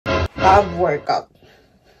ab workout.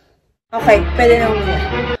 Okay, pwede na umiya.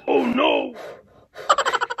 Oh no!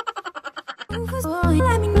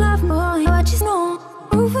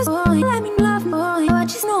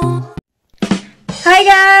 Hi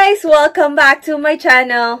guys! Welcome back to my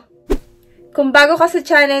channel. Kung bago ka sa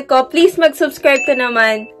channel ko, please mag-subscribe ka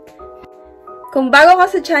naman. Kung bago ka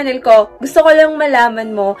sa channel ko, gusto ko lang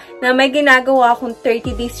malaman mo na may ginagawa akong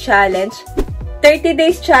 30 days challenge. 30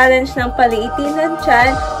 days challenge ng paliitin ng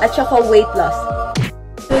tiyan at saka weight loss.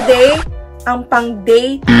 Today, ang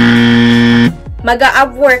pang-day,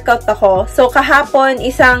 mag-a-ab workout ako. So, kahapon,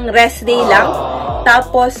 isang rest day lang.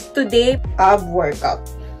 Tapos, today, ab workout.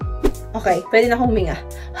 Okay, pwede na akong huminga.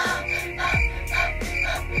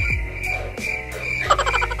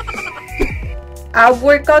 Ab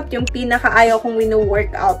workout, yung pinaka-ayaw kong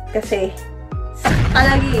wino-workout. Kasi,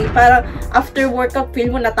 alagi, parang after workout,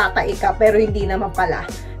 feel mo natatai ka, pero hindi naman pala.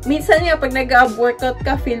 Minsan nga, pag nag-ab workout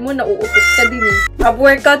ka, feel mo nauutot ka din eh. Ab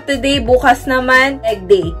workout today, bukas naman, leg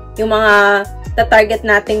day. Yung mga target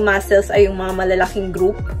nating muscles ay yung mga malalaking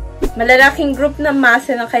group. Malalaking group na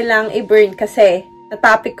muscle na kailangang i-burn kasi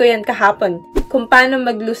na-topic ko yan kahapon kung paano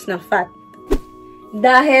mag-lose ng fat.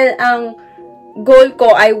 Dahil ang goal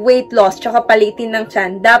ko ay weight loss tsaka palitin ng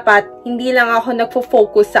tiyan, dapat hindi lang ako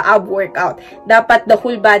nagfo-focus sa ab workout. Dapat the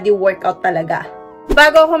whole body workout talaga.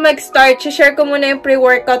 Bago ako mag-start, share ko muna yung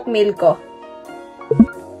pre-workout meal ko.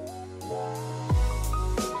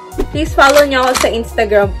 Please follow nyo ako sa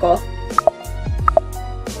Instagram ko.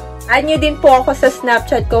 Add nyo din po ako sa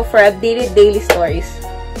Snapchat ko for updated daily stories.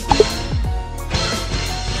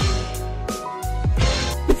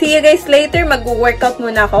 See you guys later. Mag-workout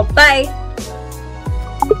muna ako. Bye!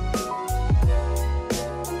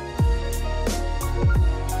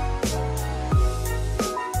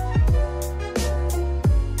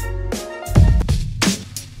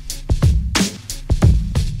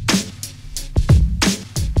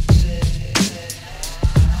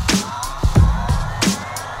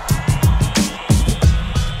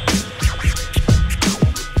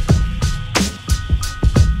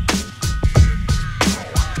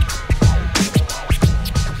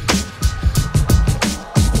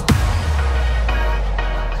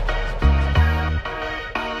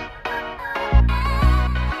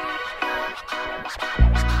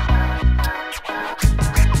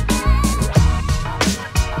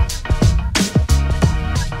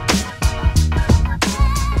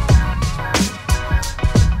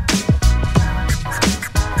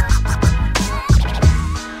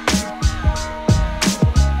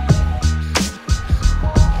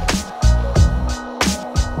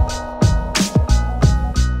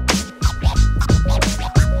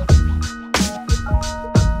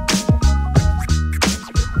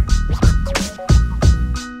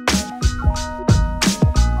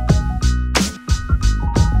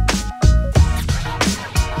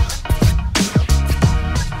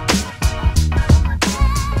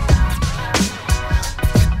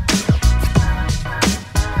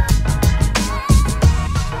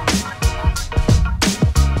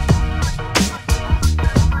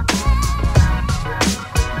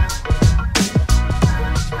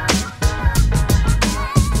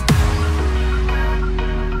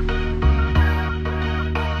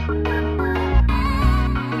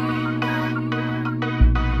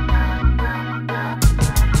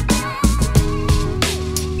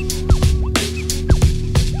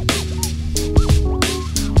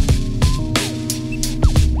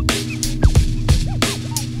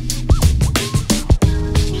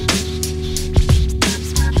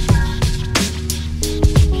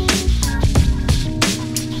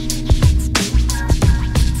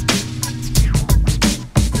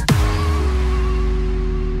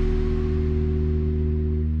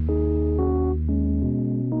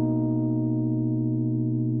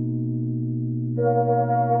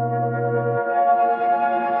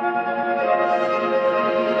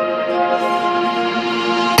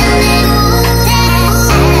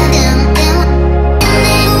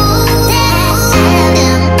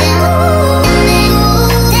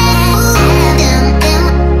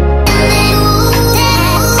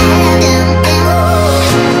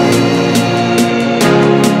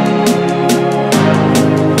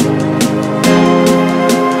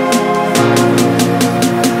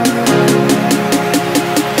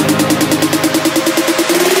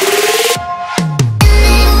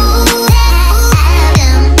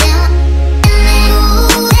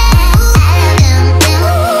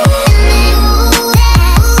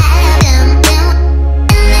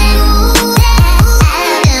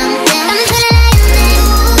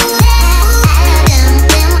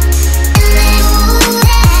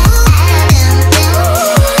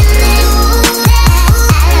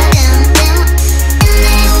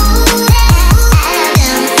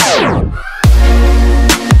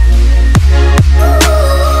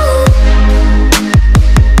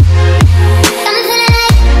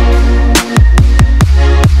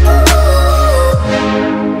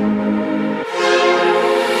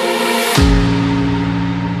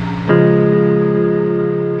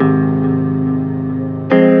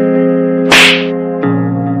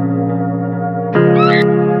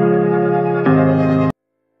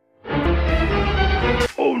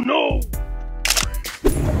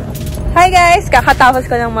 kakatapos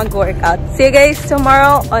ko lang mag-workout. See you guys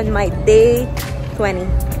tomorrow on my day 20.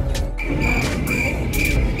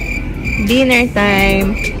 Dinner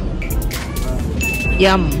time.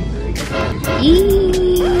 Yum.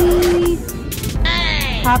 Eee!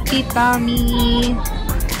 Happy tummy.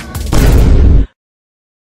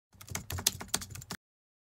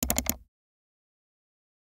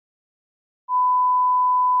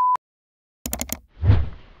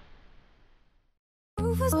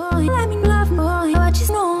 Oh.